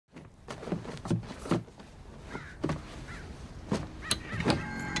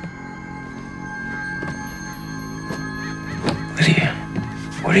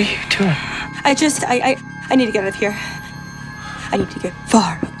What are you doing? I need to get out of here. I need to get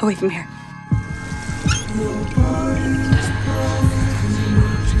far away from here.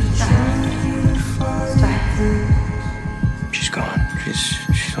 She's gone.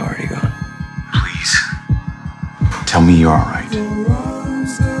 She's already gone. Please. Tell me you're all right. You want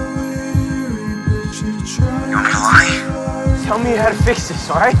me to lie? Tell me how to fix this,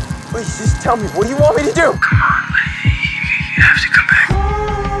 all right? Please, just tell me. What do you want me to do? Come on, Lydia. You have to come back.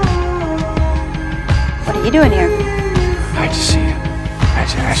 What are you doing here? I had to see you. I had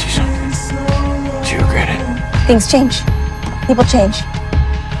to ask you something. Do you regret it? Things change. People change.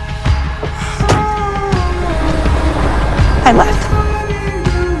 I left.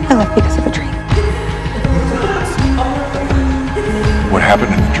 I left because of a dream. What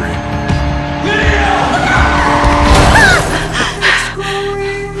happened in the dream?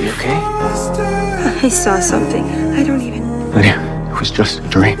 You okay? I saw something. I don't even... Lydia, it was just a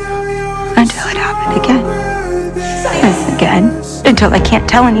dream. Until it happened again. And again. Until I can't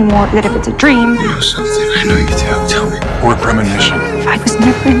tell anymore that if it's a dream. You know something I know you can tell. Tell me. Or a premonition. If I was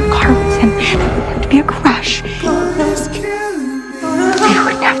never in the car with him, there would have to be a crash. He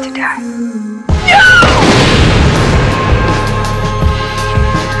wouldn't have to die.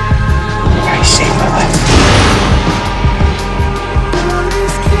 You saved my life.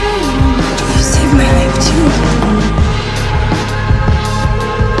 You saved my life too.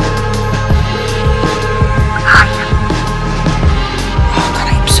 Oh God,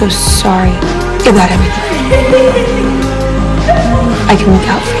 I'm so sorry about everything. I can look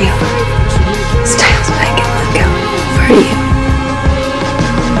out for you. Stiles, I can look out for you.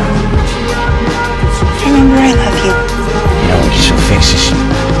 Remember, I love you. You know, we should fix this.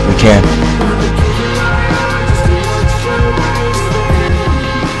 We can.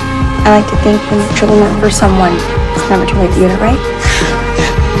 I like to think when you're truly meant for someone, it's never too late to get it right.